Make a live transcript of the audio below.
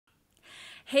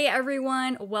Hey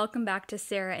everyone, welcome back to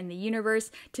Sarah in the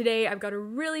Universe. Today I've got a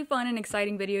really fun and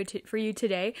exciting video for you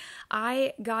today.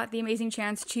 I got the amazing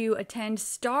chance to attend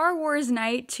Star Wars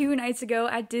Nite 2 nights ago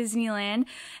at Disneyland,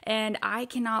 and I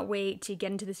cannot wait to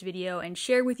get into this video and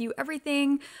share with you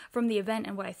everything from the event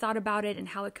and what I thought about it and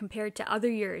how it compared to other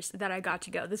years that I got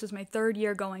to go. This was my third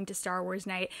year going to Star Wars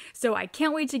Nite, so I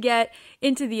can't wait to get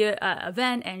into the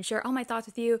event and share all my thoughts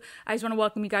with you. I just want to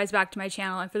welcome you guys back to my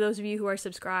channel, and for those of you who are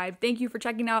subscribed, thank you for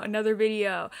checking out another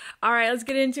video. All right, let's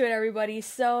get into it, everybody.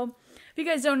 So if you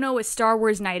guys don't know what Star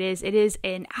Wars Nite is, it is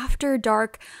an after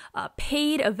dark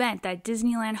paid event that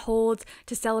Disneyland holds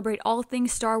to celebrate all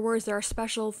things Star Wars. There are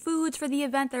special foods for the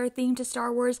event that are themed to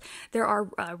Star Wars. There are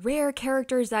rare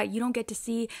characters that you don't get to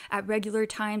see at regular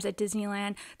times at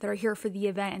Disneyland that are here for the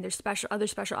event, and there's other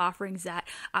special offerings that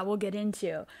I will get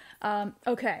into.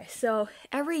 Okay, so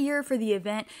every year for the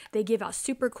event, they give out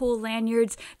super cool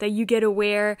lanyards that you get to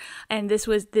wear, and this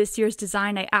was this year's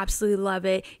design. I absolutely love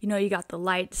it. You know, you got the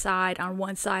light side on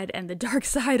one side and the dark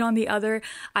side on the other.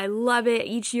 I love it.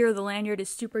 Each year the lanyard is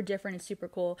super different and super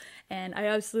cool, and I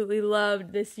absolutely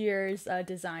loved this year's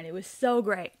design. It was so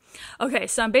great. Okay,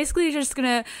 so I'm basically just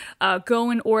gonna go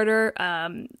in order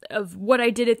of what I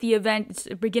did at the event,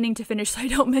 beginning to finish, so I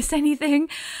don't miss anything.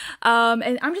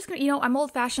 And I'm just gonna, I'm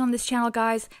old-fashioned on this channel,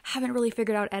 guys. Haven't really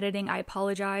figured out editing. I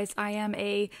apologize. I am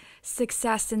a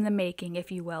success in the making,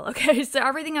 if you will. Okay, so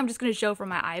everything I'm just gonna show from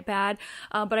my iPad,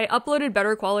 but I uploaded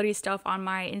better quality stuff on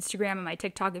my Instagram and my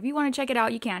TikTok. If you want to check it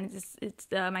out, you can.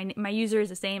 My user is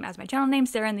the same as my channel name,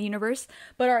 Sarah in the Universe.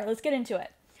 But all right, let's get into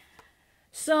it.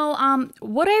 So,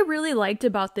 what I really liked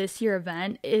about this year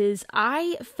event is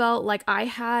I felt like I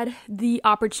had the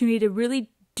opportunity to really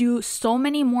do so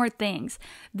many more things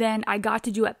than I got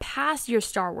to do at past year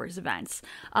Star Wars events.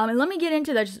 And let me get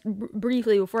into that just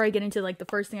briefly before I get into like the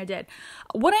first thing I did.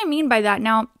 What I mean by that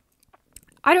now,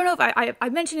 I don't know if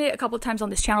I've mentioned it a couple of times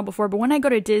on this channel before, but when I go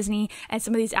to Disney and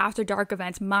some of these after dark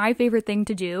events, my favorite thing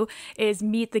to do is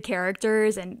meet the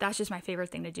characters, and that's just my favorite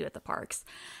thing to do at the parks.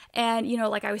 And,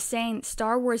 like I was saying,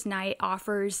 Star Wars Nite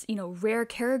offers, rare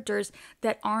characters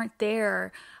that aren't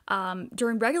there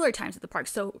during regular times at the park.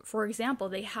 So, for example,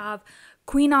 they have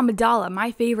Queen Amidala,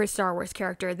 my favorite Star Wars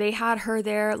character. They had her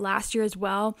there last year as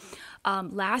well.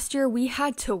 Last year we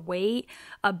had to wait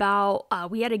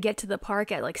we had to get to the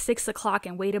park at like 6 o'clock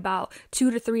and wait about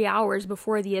 2 to 3 hours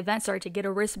before the event started to get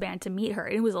a wristband to meet her.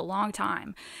 It was a long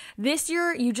time. This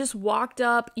year you just walked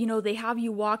up, they have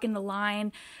you walk in the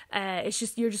line.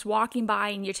 You're just walking by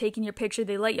and you're taking your picture.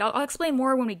 They let you, I'll explain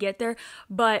more when we get there,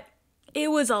 but it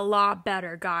was a lot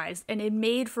better, guys, and it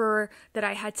made for that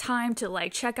I had time to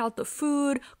like check out the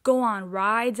food, go on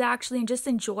rides actually, and just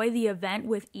enjoy the event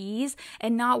with ease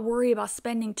and not worry about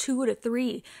spending 2 to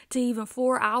 3 to even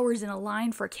 4 hours in a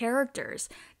line for characters.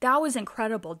 That was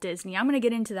incredible, Disney. I'm going to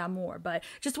get into that more, but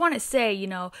just want to say,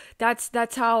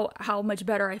 that's how much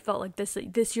better I felt like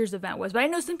this year's event was. But I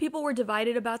know some people were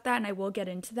divided about that, and I will get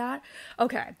into that.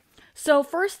 Okay. So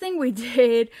first thing we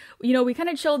did, we kind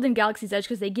of chilled in Galaxy's Edge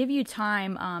because they give you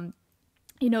time.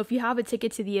 If you have a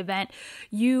ticket to the event,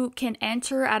 you can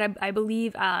enter at, I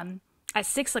believe, at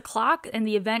 6 o'clock, and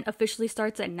the event officially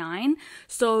starts at 9.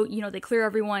 So, they clear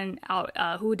everyone out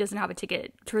who doesn't have a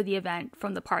ticket for the event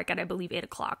from the park at, I believe, 8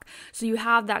 o'clock. So you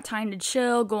have that time to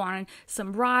chill, go on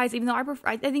some rides, even though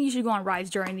I think you should go on rides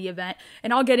during the event,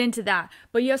 and I'll get into that.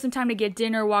 But you have some time to get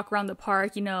dinner, walk around the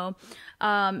park,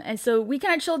 and so we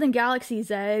kind of chilled in Galaxy's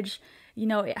Edge.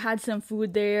 It had some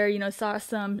food there, saw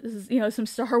some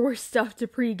Star Wars stuff to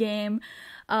pregame.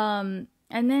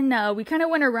 And then we kind of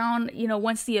went around,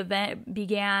 once the event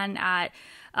began at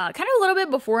kind of a little bit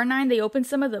before 9, they opened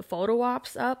some of the photo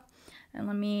ops up. And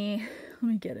let me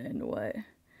get into what.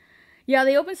 Yeah,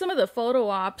 they opened some of the photo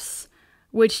ops,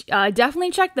 which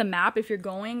definitely check the map if you're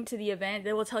going to the event.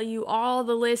 They will tell you all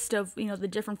the list of, the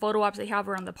different photo ops they have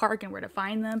around the park and where to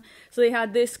find them. So they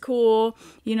had this cool,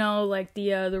 like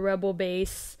the Rebel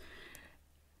base.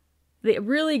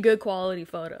 Really good quality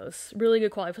photos. Really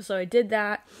good quality. So I did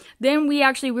that. Then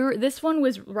this one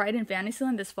was right in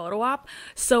Fantasyland, this photo op.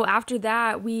 So after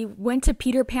that, we went to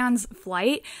Peter Pan's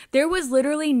flight. There was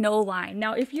literally no line.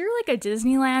 Now, if you're like a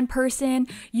Disneyland person,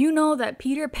 you know that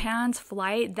Peter Pan's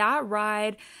flight, that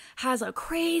ride has a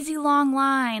crazy long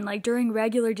line, like during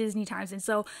regular Disney times. And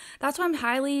so that's why I'm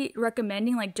highly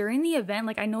recommending, like during the event,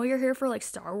 like I know you're here for like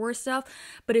Star Wars stuff,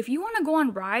 but if you want to go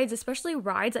on rides, especially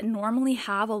rides that normally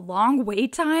have a long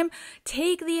wait time,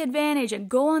 take the advantage and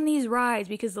go on these rides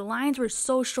because the lines were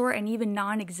so short and even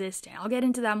non-existent. I'll get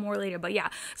into that more later, but yeah,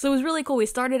 so it was really cool. We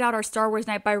started out our Star Wars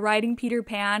night by riding Peter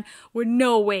Pan with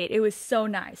no wait. It was so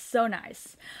nice, so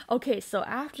nice. Okay, so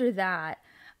after that,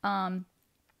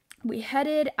 we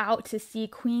headed out to see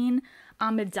Queen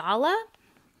Amidala.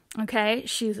 Okay,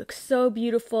 she looks so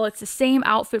beautiful. It's the same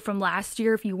outfit from last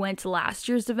year if you went to last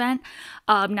year's event.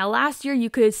 Now, last year you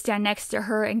could stand next to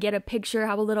her and get a picture,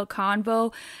 have a little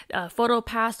convo. Photo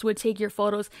Pass would take your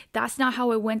photos. That's not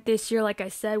how it went this year. Like I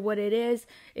said, what it is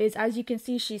as you can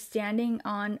see, she's standing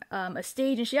on a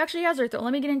stage, and she actually has her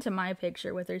let me get into my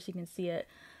picture with her so you can see it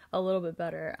a little bit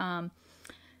better.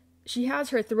 She has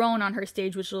her throne on her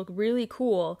stage, which look really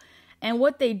cool. And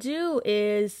what they do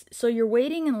is, so you're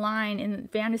waiting in line in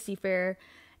Fantasy Fair,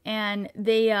 and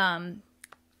they,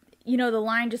 you know, the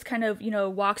line just kind of, you know,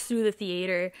 walks through the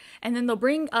theater, and then they'll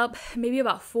bring up maybe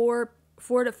about four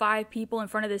to five people in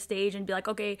front of the stage and be like,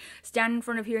 okay, stand in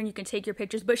front of here and you can take your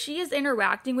pictures. But she is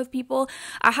interacting with people.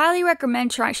 I highly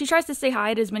recommend trying. She tries to say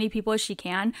hi to as many people as she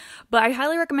can, but I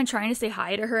highly recommend trying to say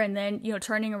hi to her and then, you know,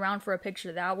 turning around for a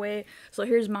picture that way. So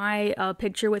here's my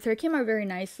picture with her. It came out very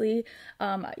nicely.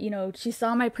 You know, she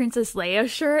saw my Princess Leia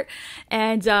shirt,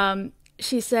 and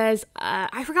she says,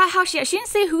 I forgot how she didn't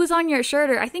say who's on your shirt,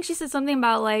 or I think she said something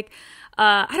about like,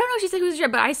 I don't know if she said who's your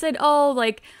shirt, but I said, oh,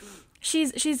 like,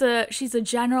 she's a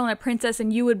general and a princess,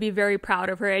 and you would be very proud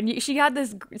of her. And she had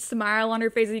this smile on her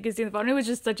face, as you can see in the photo. It was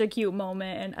just such a cute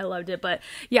moment, and I loved it. But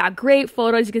yeah, great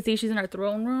photos. You can see she's in her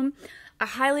throne room. I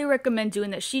highly recommend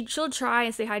doing this. She'll try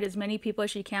and say hi to as many people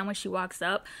as she can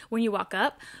when you walk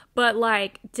up, but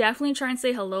like definitely try and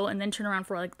say hello and then turn around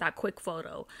for like that quick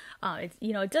photo. It's,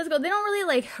 you know, it does go, they don't really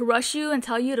like rush you and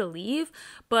tell you to leave,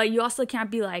 but you also can't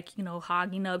be like, you know,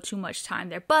 hogging up too much time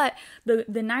there. But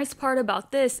the nice part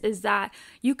about this is that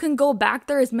you can go back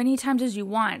there as many times as you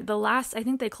want. I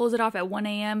think they close it off at 1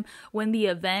 a.m. when the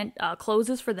event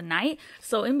closes for the night.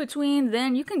 So in between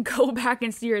then you can go back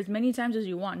and see her as many times as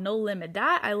you want, no limit.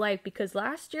 That I like, because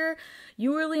last year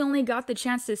you really only got the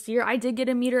chance to see her. I did get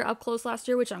to meet her up close last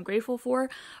year, which I'm grateful for,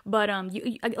 but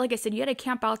you like I said, you had to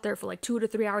camp out there for like 2 to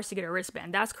 3 hours to get a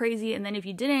wristband. That's crazy. And then if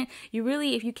you didn't,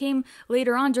 if you came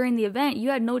later on during the event,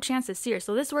 you had no chance to see her.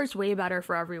 So this works way better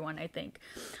for everyone, I think.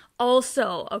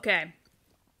 Also, okay,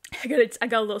 I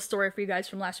got a little story for you guys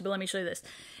from last year, but let me show you this.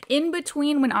 In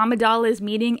between when Amidala is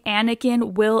meeting,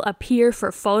 Anakin will appear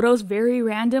for photos very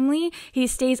randomly. He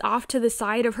stays off to the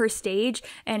side of her stage,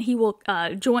 and he will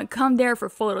come there for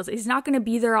photos. He's not going to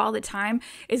be there all the time.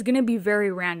 It's going to be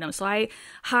very random. So I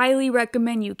highly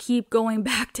recommend you keep going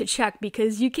back to check,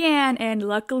 because you can, and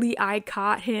luckily I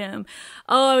caught him.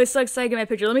 Oh, I was so excited to get my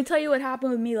picture. Let me tell you what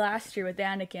happened with me last year with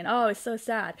Anakin. Oh, it's so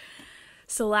sad.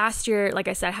 So last year, like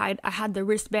I said, I had the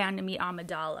wristband to meet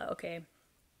Amidala, okay?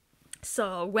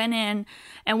 So went in,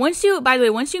 and once you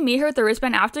meet her at the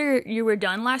wristband, after you were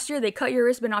done last year, they cut your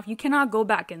wristband off. You cannot go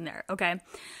back in there, okay?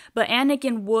 But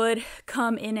Anakin would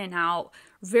come in and out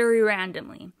very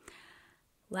randomly.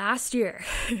 Last year,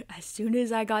 as soon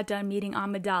as I got done meeting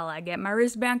Amidala, I get my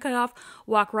wristband cut off,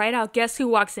 walk right out. Guess who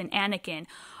walks in? Anakin.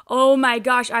 Oh my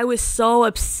gosh, I was so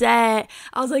upset.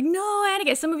 I was like, no,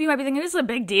 Anakin. Some of you might be thinking, this is a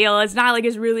big deal. It's not like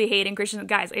it's really hating Christians.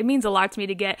 Guys, it means a lot to me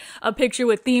to get a picture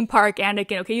with theme park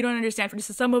Anakin, okay? You don't understand. For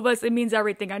just some of us, it means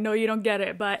everything. I know you don't get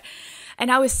it, but...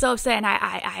 And I was so upset, and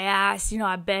I asked, you know,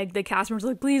 I begged the cast members,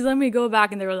 like, please let me go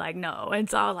back, and they were like, no. And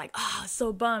so I was like, oh,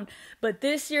 so bummed. But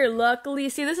this year, luckily,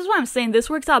 see, this is what I'm saying.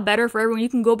 This works out better for everyone. You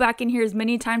can go back in here as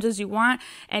many times as you want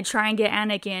and try and get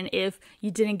Anakin if you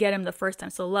didn't get him the first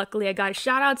time. So luckily, I got a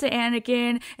shout out to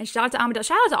Anakin and shout out to Amidala.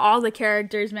 Shout out to all the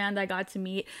characters, man, that I got to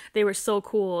meet. They were so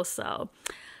cool.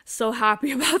 So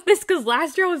happy about this, because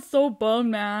last year I was so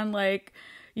bummed, man. Like,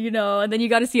 you know, and then you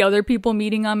got to see other people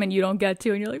meeting them and you don't get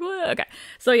to, and you're like, what? Okay.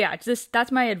 So yeah,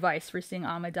 that's my advice for seeing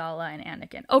Amidala and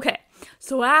Anakin. Okay.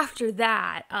 So after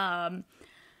that,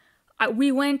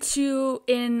 we went to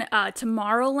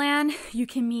Tomorrowland. You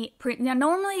can meet now.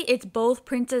 Normally it's both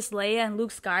Princess Leia and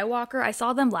Luke Skywalker. I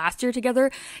saw them last year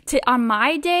together. On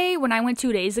my day when I went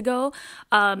 2 days ago,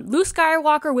 Luke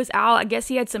Skywalker was out. I guess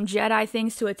he had some Jedi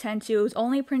things to attend to. It was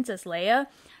only Princess Leia.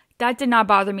 That did not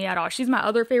bother me at all. She's my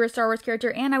other favorite Star Wars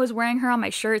character, and I was wearing her on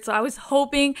my shirt, so I was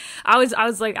hoping, I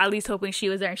was like at least hoping she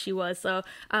was there, and she was. So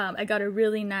I got a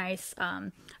really nice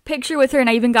picture with her, and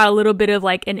I even got a little bit of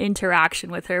like an interaction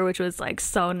with her, which was like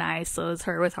so nice. So it was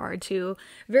her with her too.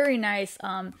 Very nice.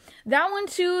 That one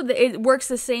too, it works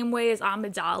the same way as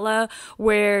Amidala,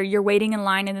 where you're waiting in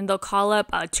line and then they'll call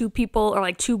up 2 people or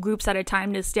like 2 groups at a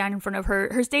time to stand in front of her.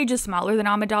 Her stage is smaller than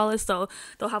Amidala's, so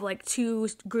they'll have like 2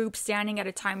 groups standing at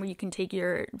a time where you can take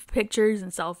your pictures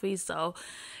and selfies. So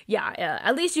yeah,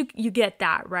 at least you get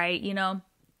that, right? You know?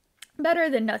 Better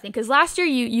than nothing, because last year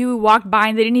you walked by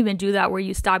and they didn't even do that where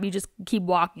you stop, you just keep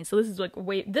walking. So this is like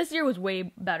this year was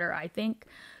way better, I think.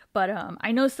 But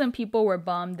I know some people were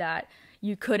bummed that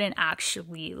you couldn't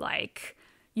actually like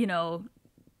you know,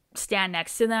 stand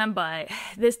next to them, but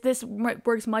this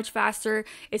works much faster.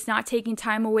 It's not taking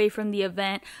time away from the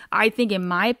event. I think, in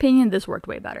my opinion, this worked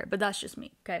way better, but that's just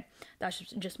me. Okay, that's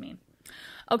just me.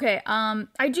 Okay,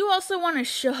 I do also want to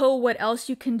show what else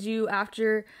you can do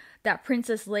after that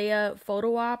Princess Leia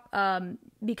photo op,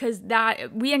 because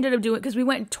that we ended up doing, because we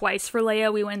went twice for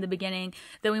Leia. We went in the beginning,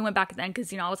 then we went back at the end,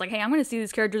 because, you know, I was like, hey, I'm going to see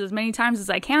these characters as many times as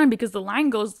I can, because the line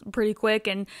goes pretty quick,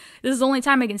 and this is the only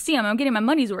time I can see them. I'm getting my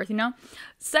money's worth, you know?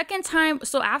 Second time,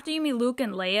 so after you meet Luke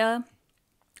and Leia,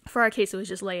 for our case, it was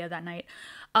just Leia that night,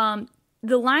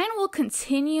 the line will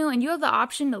continue, and you have the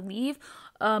option to leave,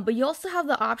 but you also have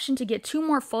the option to get 2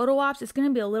 more photo ops. It's going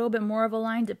to be a little bit more of a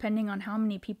line depending on how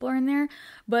many people are in there.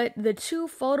 But the 2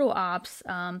 photo ops,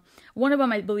 one of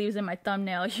them I believe is in my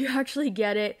thumbnail. You actually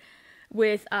get it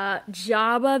with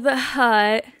Jabba the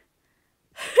Hutt.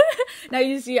 Now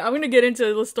you see, I'm going to get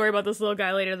into the story about this little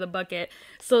guy later, the bucket.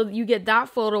 So you get that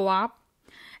photo op.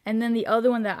 And then the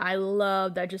other one that I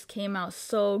love that just came out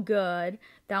so good,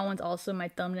 that one's also in my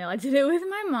thumbnail. I did it with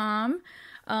my mom.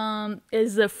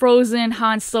 Is the Frozen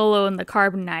Han Solo and the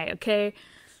Carbonite, okay?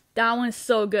 That one's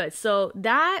so good. So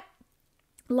that,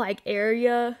 like,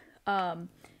 area,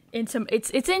 it's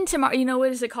in tomorrow, you know,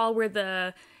 what is it called, where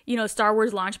the, you know, Star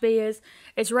Wars launch bay is?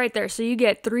 It's right there. So you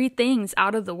get 3 things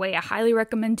out of the way. I highly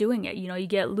recommend doing it. You know, you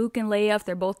get Luke and Leia if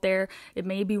they're both there. It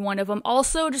may be one of them.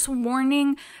 Also, just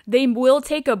warning, they will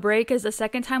take a break, as the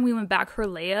second time we went back for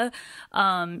Leia,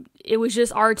 it was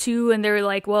just R2, and they were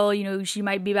like, well, you know, she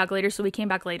might be back later, so we came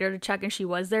back later to check, and she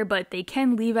was there, but they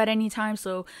can leave at any time,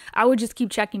 so I would just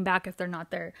keep checking back if they're not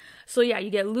there. So yeah, you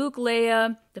get Luke,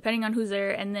 Leia, depending on who's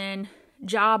there, and then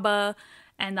Jabba,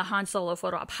 and the Han Solo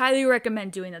photo op. Highly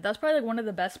recommend doing that. That's probably like one of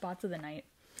the best spots of the night.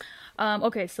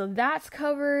 Okay, so that's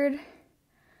covered.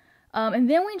 And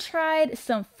then we tried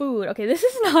some food. Okay, this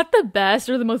is not the best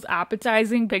or the most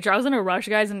appetizing picture. I was in a rush,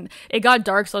 guys, and it got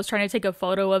dark, so I was trying to take a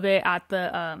photo of it at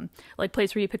the like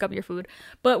place where you pick up your food.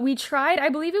 But we tried, I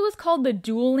believe it was called the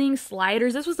dueling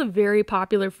sliders. This was a very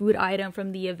popular food item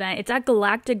from the event. It's at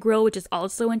Galactic Grill, which is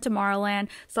also in Tomorrowland.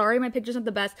 Sorry, my picture's not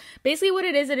the best. Basically, what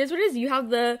it is what it is. You have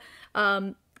the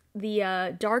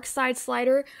dark side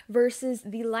slider versus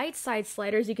the light side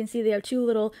sliders. You can see they have 2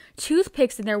 little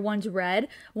toothpicks in there. One's red,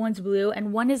 one's blue,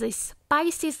 and one is a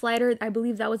spicy slider. I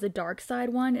believe that was the dark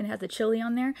side one, and it has a chili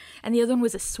on there. And the other one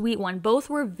was a sweet one. Both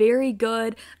were very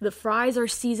good. The fries are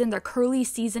seasoned. They're curly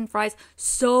seasoned fries.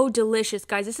 So delicious,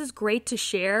 guys. This is great to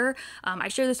share. I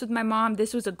shared this with my mom.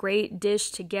 This was a great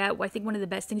dish to get. I think one of the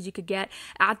best things you could get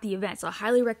at the event. So I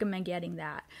highly recommend getting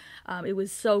that. It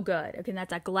was so good. Okay, and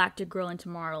that's at Galactic Grill in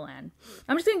Tomorrowland.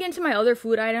 I'm just going to get into my other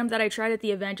food item that I tried at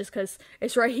the event just because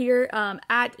it's right here.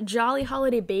 At Jolly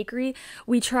Holiday Bakery,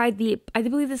 we tried I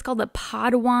believe it's called the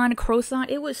Padawan croissant.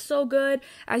 It was so good.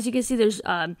 As you can see, there's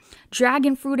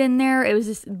dragon fruit in there. It was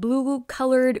this blue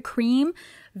colored cream.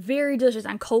 Very delicious,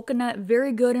 and coconut,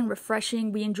 very good and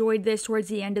refreshing. We enjoyed this towards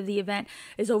the end of the event.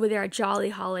 Is over there at Jolly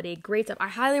Holiday. Great stuff. I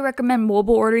highly recommend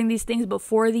mobile ordering these things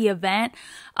before the event.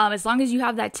 As long as you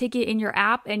have that ticket in your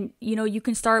app, and you know, you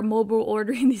can start mobile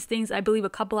ordering these things, I believe, a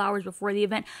couple hours before the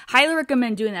event. Highly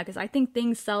recommend doing that, because I think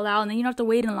things sell out, and then you don't have to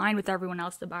wait in line with everyone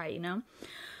else to buy it, you know?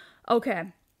 Okay.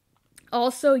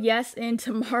 Also, yes, in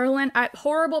Tomorrowland,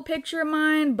 horrible picture of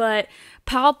mine, but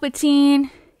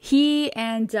Palpatine, he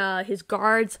and his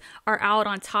guards are out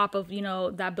on top of, you know,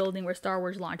 that building where Star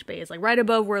Wars launch bay is, like right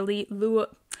above where Luke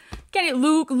and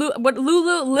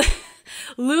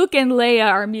Leia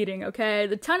are meeting. Okay,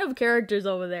 the ton of characters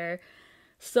over there,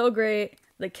 so great.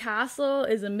 The castle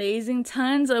is amazing.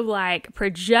 Tons of like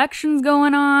projections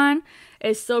going on.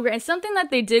 It's so great. And something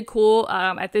that they did cool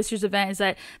at this year's event is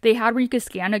that they had where you could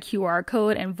scan a QR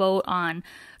code and vote on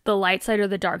the light side or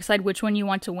the dark side, which one you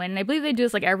want to win. And I believe they do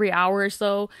this like every hour or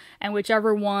so, and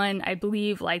whichever one, I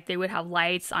believe, like they would have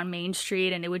lights on Main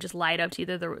Street and it would just light up to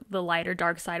either the light or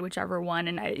dark side, whichever one.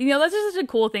 And you know, that's just such a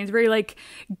cool thing. It's very like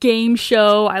game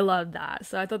show. I love that.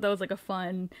 So I thought that was like a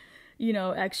fun, you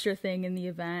know, extra thing in the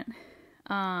event.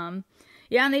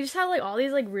 Yeah, and they just had like all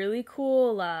these like really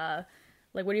cool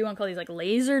like, what do you want to call these, like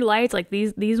laser lights, like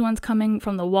these ones coming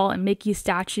from the Walt and Mickey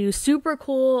statue. Super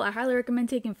cool. I highly recommend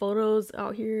taking photos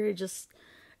out here.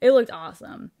 It looked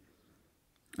awesome.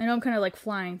 I know I'm kind of like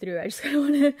flying through. I just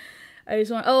want,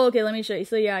 oh, okay, let me show you.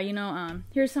 So yeah, you know,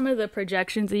 here's some of the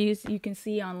projections that you can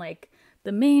see on like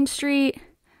the Main Street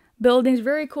buildings.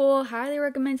 Very cool. Highly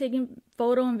recommend taking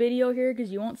photo and video here,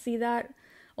 because you won't see that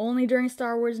only during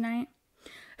Star Wars Night.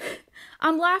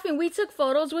 I'm laughing. We took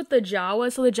photos with the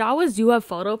Jawas, so the Jawas do have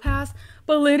photo pass,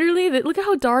 but literally, look at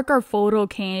how dark our photo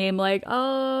came. Like,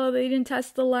 oh, they didn't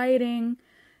test the lighting.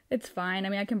 It's fine. I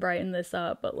mean, I can brighten this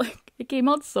up, but like it came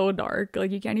out so dark.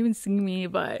 Like you can't even see me,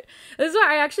 but this is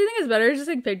why I actually think it's better to just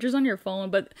take pictures on your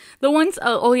phone. But the ones,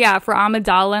 oh yeah, for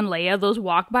Amidala and Leia, those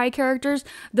walk by characters,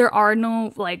 there are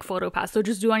no like photo pass. So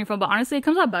just do it on your phone. But honestly, it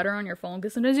comes out better on your phone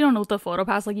because sometimes you don't know what the photo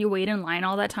pass, like you wait in line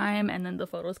all that time and then the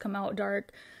photos come out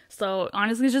dark. So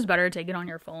honestly, it's just better to take it on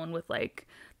your phone with like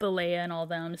the Leia and all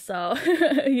them. So,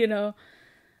 you know,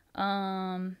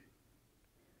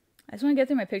 I just want to get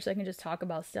through my picture so I can just talk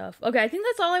about stuff. Okay, I think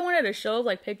that's all I wanted to show,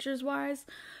 like, pictures-wise.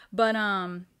 But,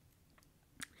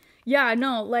 yeah,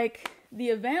 no, like, the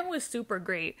event was super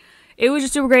great. It was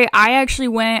just super great. I actually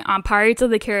went on Pirates of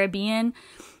the Caribbean.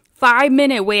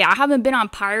 5-minute wait. I haven't been on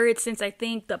Pirates since I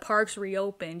think the parks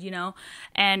reopened, you know?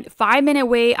 And 5-minute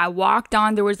wait, I walked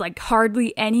on. There was, like,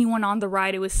 hardly anyone on the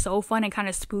ride. It was so fun and kind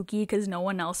of spooky because no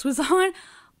one else was on.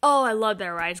 Oh, I love that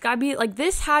ride. It's gotta be, like,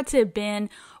 this had to have been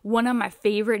one of my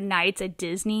favorite nights at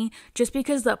Disney just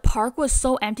because the park was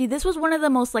so empty. This was one of the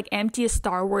most, like, emptiest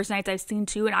Star Wars nights I've seen,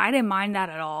 too, and I didn't mind that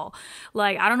at all.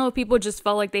 Like, I don't know if people just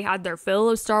felt like they had their fill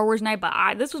of Star Wars night,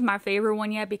 but this was my favorite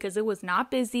one yet because it was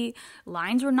not busy.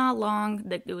 Lines were not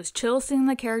long. It was chill seeing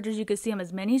the characters. You could see them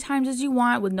as many times as you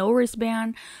want with no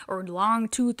wristband or long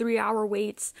 2-3 hour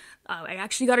waits. I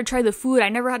actually got to try the food. I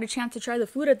never had a chance to try the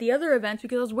food at the other events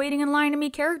because I was waiting in line to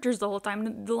meet characters the whole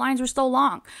time. The lines were so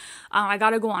long. I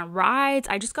got to go on rides.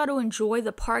 I just got to enjoy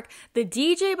the park. The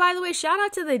DJ, by the way, shout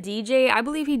out to the DJ. I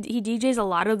believe he DJs a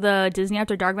lot of the Disney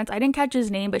After Dark events. I didn't catch his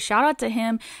name, but shout out to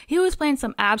him. He was playing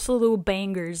some absolute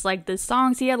bangers. Like the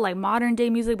songs, he had like modern day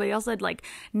music, but he also had like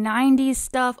 90s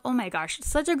stuff. Oh my gosh,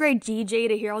 such a great DJ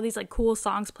to hear all these like cool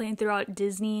songs playing throughout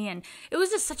Disney. And it was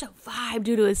just such a vibe,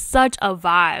 dude. It was such a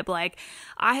vibe. Like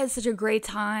I had such a great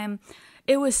time.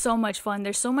 It was so much fun.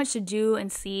 There's so much to do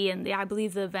and see. And yeah, I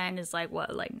believe the event is like,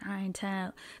 what, like 9,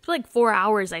 10, it's like 4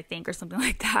 hours, I think, or something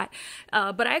like that.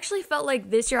 But I actually felt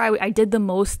like this year I did the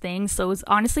most things. So it was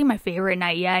honestly my favorite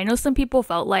night. Yeah, I know some people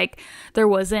felt like there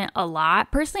wasn't a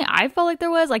lot. Personally, I felt like there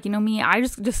was. Like, you know me, I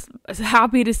just was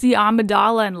happy to see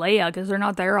Amidala and Leia because they're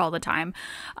not there all the time.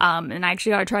 And I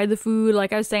actually got to try the food,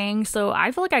 like I was saying. So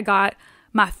I feel like I got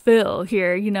my fill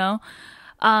here, you know.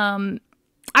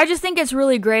 I just think it's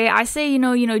really great. I say, you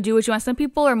know, do what you want. Some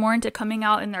people are more into coming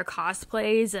out in their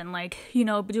cosplays and like, you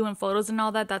know, doing photos and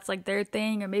all that. That's like their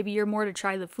thing. Or maybe you're more to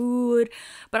try the food.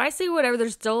 But I say whatever.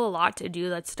 There's still a lot to do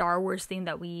that's Star Wars themed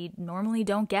that we normally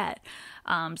don't get.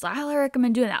 So I highly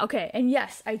recommend doing that. Okay. And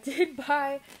yes, I did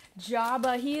buy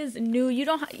Jabba. He is new.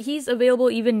 He's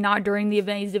available even not during the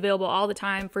event. He's available all the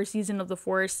time for Season of the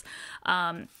Force.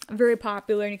 Very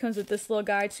popular. And he comes with this little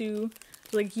guy too.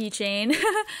 Like keychain.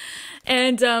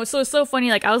 And so it's so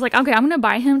funny, like I was like, okay, I'm gonna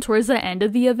buy him towards the end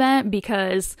of the event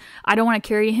because I don't want to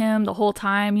carry him the whole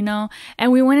time, you know.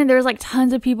 And we went and there was like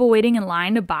tons of people waiting in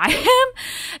line to buy him,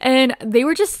 and they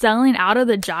were just selling out of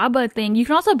the Jabba thing. You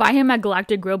can also buy him at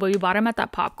Galactic Grill, but we bought him at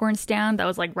that popcorn stand that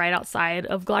was like right outside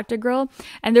of Galactic Grill,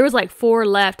 and there was like 4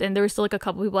 left and there was still like a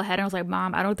couple people ahead, and I was like,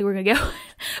 Mom, I don't think we're gonna get one.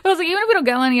 But I was like, even if we don't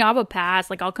get one, I'll have a pass,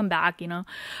 like I'll come back, you know.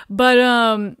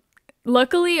 But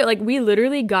luckily, like, we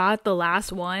literally got the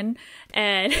last one,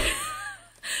 and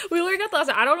we literally got the last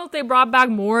one. I don't know if they brought back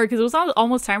more, because it was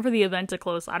almost time for the event to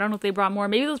close. I don't know if they brought more.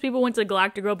 Maybe those people went to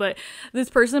Galactic Girl, but this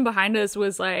person behind us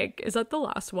was like, is that the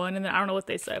last one? And then I don't know what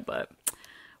they said, but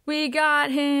we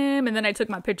got him. And then I took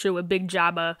my picture with Big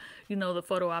Jabba, you know, the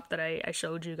photo op that I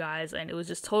showed you guys, and it was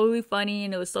just totally funny,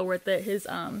 and it was so worth it.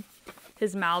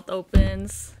 His mouth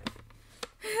opens.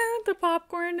 The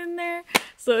popcorn in there.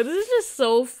 So this is just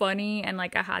so funny, and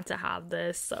like I had to have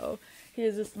this. So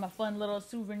here's just my fun little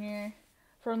souvenir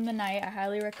from the night. I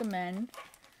highly recommend.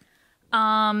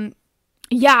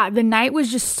 Yeah, the night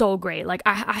was just so great. Like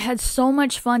I had so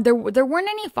much fun. There weren't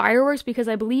any fireworks because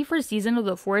I believe for Season of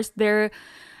the Force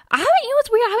I haven't, you know what's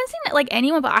weird? I haven't seen like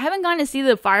anyone, but I haven't gotten to see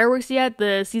the fireworks yet,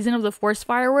 the Season of the Force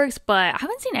fireworks, but I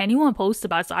haven't seen anyone post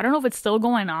about it, so I don't know if it's still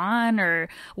going on or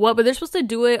what, but they're supposed to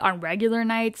do it on regular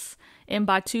nights in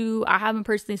Batuu. I haven't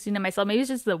personally seen it myself. Maybe it's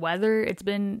just the weather. It's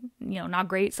been, you know, not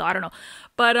great, so I don't know.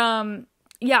 But,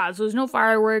 yeah, so there's no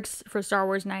fireworks for Star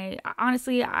Wars Night.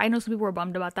 Honestly, I know some people were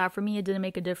bummed about that. For me, it didn't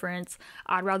make a difference.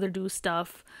 I'd rather do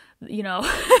stuff, you know.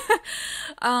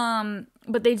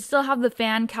 But they still have the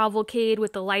fan cavalcade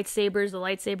with the lightsaber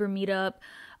meetup.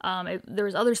 There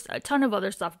was a ton of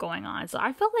other stuff going on. So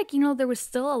I felt like, you know, there was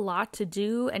still a lot to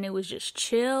do, and it was just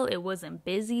chill. It wasn't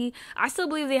busy. I still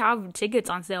believe they have tickets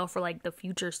on sale for like the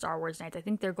future Star Wars Nights. I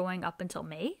think they're going up until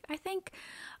May, I think.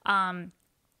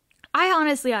 I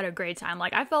honestly had a great time.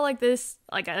 Like, I felt like this,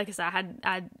 like I said, I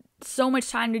had so much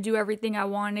time to do everything I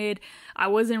wanted. I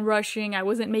wasn't rushing. I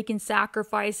wasn't making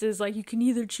sacrifices. Like, you can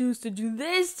either choose to do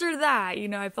this or that. You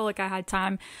know, I felt like I had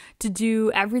time to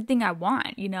do everything I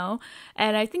want, you know?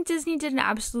 And I think Disney did an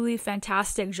absolutely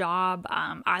fantastic job.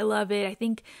 I love it. I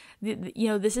think, you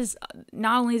know, this is,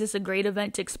 not only is this a great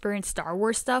event to experience Star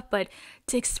Wars stuff, but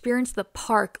to experience the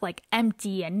park, like,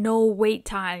 empty and no wait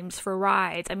times for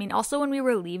rides. I mean, also when we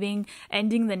were leaving,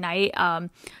 ending the night,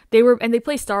 they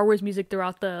play Star Wars music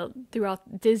throughout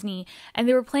Disney, and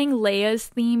they were playing Leia's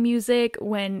theme music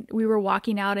when we were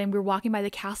walking out, and we were walking by the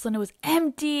castle and it was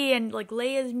empty, and like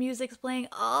Leia's music's playing.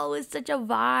 Oh, it's such a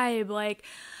vibe. Like,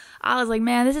 I was like,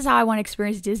 man, this is how I want to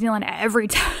experience Disneyland every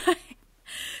time.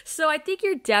 So I think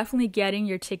you're definitely getting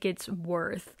your tickets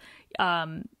worth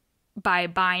by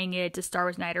buying it to Star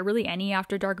Wars Night, or really any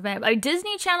After Dark event. Like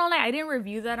Disney Channel Night, I didn't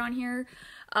review that on here.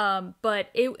 But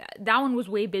that one was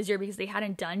way busier because they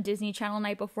hadn't done Disney Channel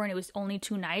Night before, and it was only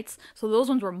 2 nights. So those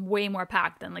ones were way more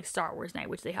packed than like Star Wars Night,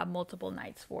 which they have multiple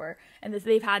nights for. And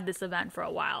they've had this event for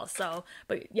a while. So,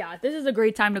 but yeah, this is a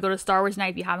great time to go to Star Wars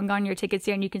Night. If you haven't gotten your tickets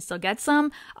here and you can still get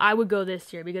some, I would go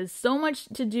this year because so much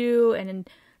to do, and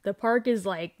the park is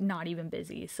like not even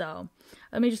busy. So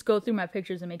let me just go through my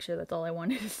pictures and make sure that's all I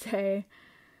wanted to say.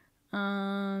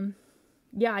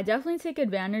 Yeah, I definitely take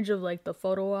advantage of like the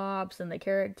photo ops and the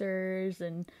characters,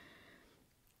 and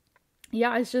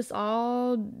yeah, it's just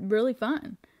all really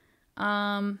fun.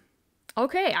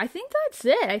 Okay, I think that's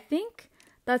it. I think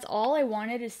that's all I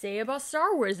wanted to say about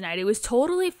Star Wars Night. It was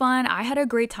totally fun. I had a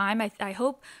great time. I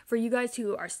hope for you guys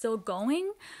who are still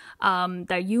going,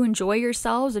 that you enjoy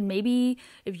yourselves, and maybe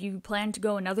if you plan to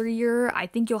go another year, I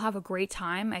think you'll have a great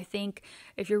time. I think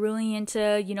if you're really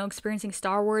into, you know, experiencing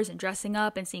Star Wars and dressing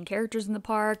up and seeing characters in the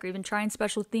park, or even trying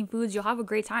special themed foods, you'll have a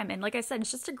great time. And like I said,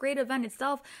 it's just a great event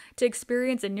itself to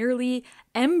experience a nearly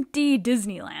empty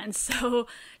Disneyland. So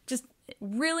just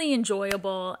really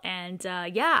enjoyable. And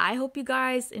yeah, I hope you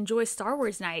guys enjoy Star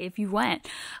Wars Night if you went.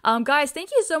 Guys,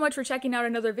 thank you so much for checking out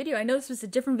another video. I know this was a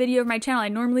different video of my channel. I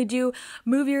normally do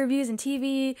movie reviews and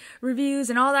TV reviews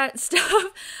and all that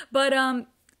stuff, but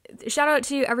shout out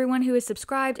to everyone who is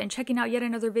subscribed and checking out yet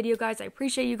another video, guys. I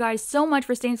appreciate you guys so much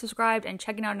for staying subscribed and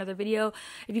checking out another video.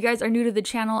 If you guys are new to the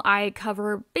channel, I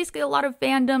cover basically a lot of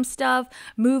fandom stuff,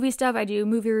 movie stuff. I do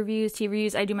movie reviews, TV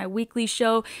reviews. I do my weekly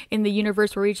show in the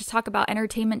universe where we just talk about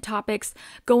entertainment topics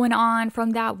going on from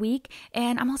that week.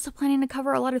 And I'm also planning to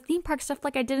cover a lot of theme park stuff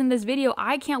like I did in this video.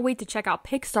 I can't wait to check out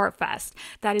Pixar Fest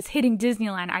that is hitting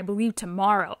Disneyland, I believe,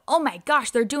 tomorrow. Oh my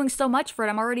gosh, they're doing so much for it.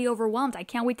 I'm already overwhelmed. I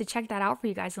can't wait to check that out for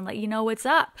you guys and let you know what's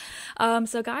up.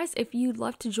 So guys, if you'd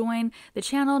love to join the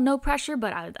channel, no pressure,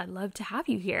 but I'd love to have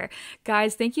you here.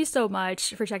 Guys, thank you so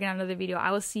much for checking out another video.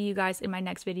 I will see you guys in my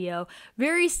next video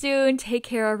very soon. Take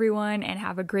care, everyone, and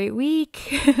have a great week.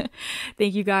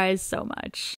 Thank you guys so much.